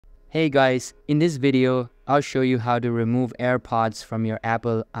Hey guys, in this video, I'll show you how to remove AirPods from your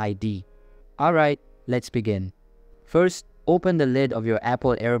Apple ID. Alright, let's begin. First, open the lid of your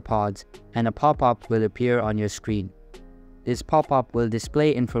Apple AirPods and a pop-up will appear on your screen. This pop-up will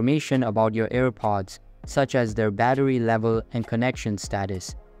display information about your AirPods, such as their battery level and connection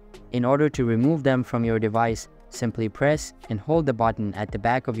status. In order to remove them from your device, simply press and hold the button at the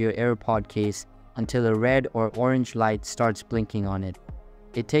back of your AirPod case until a red or orange light starts blinking on it.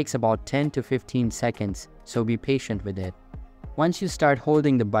 It takes about 10 to 15 seconds, so be patient with it. Once you start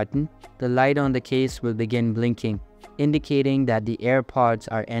holding the button, the light on the case will begin blinking, indicating that the AirPods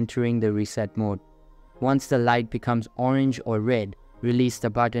are entering the reset mode. Once the light becomes orange or red, release the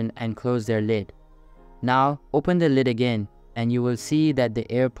button and close their lid. Now, open the lid again, and you will see that the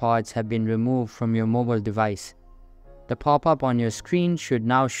AirPods have been removed from your mobile device. The pop-up on your screen should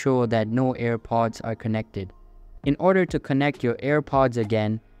now show that no AirPods are connected. In order to connect your AirPods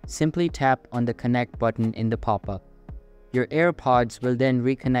again, simply tap on the connect button in the pop-up. Your AirPods will then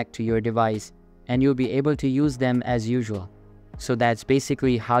reconnect to your device and you'll be able to use them as usual. So that's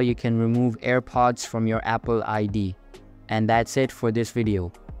basically how you can remove AirPods from your Apple ID. And that's it for this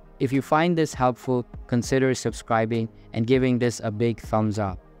video. If you find this helpful, consider subscribing and giving this a big thumbs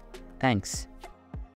up. Thanks.